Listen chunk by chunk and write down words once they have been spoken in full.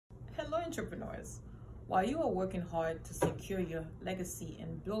Entrepreneurs, while you are working hard to secure your legacy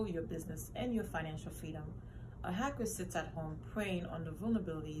and build your business and your financial freedom, a hacker sits at home preying on the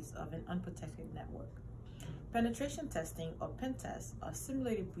vulnerabilities of an unprotected network. Penetration testing, or pen tests, are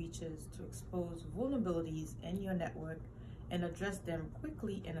simulated breaches to expose vulnerabilities in your network and address them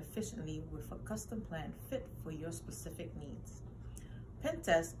quickly and efficiently with a custom plan fit for your specific needs. Pen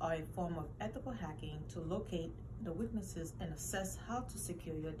tests are a form of ethical hacking to locate the weaknesses and assess how to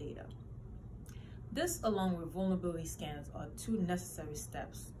secure your data. This, along with vulnerability scans, are two necessary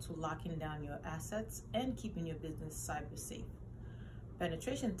steps to locking down your assets and keeping your business cyber safe.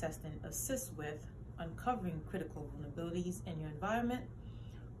 Penetration testing assists with uncovering critical vulnerabilities in your environment,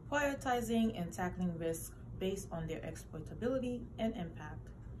 prioritizing and tackling risks based on their exploitability and impact,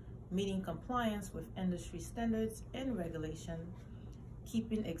 meeting compliance with industry standards and regulation,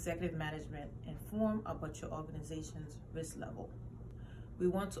 keeping executive management informed about your organization's risk level. We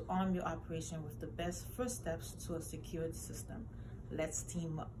want to arm your operation with the best first steps to a secured system. Let's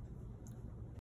team up.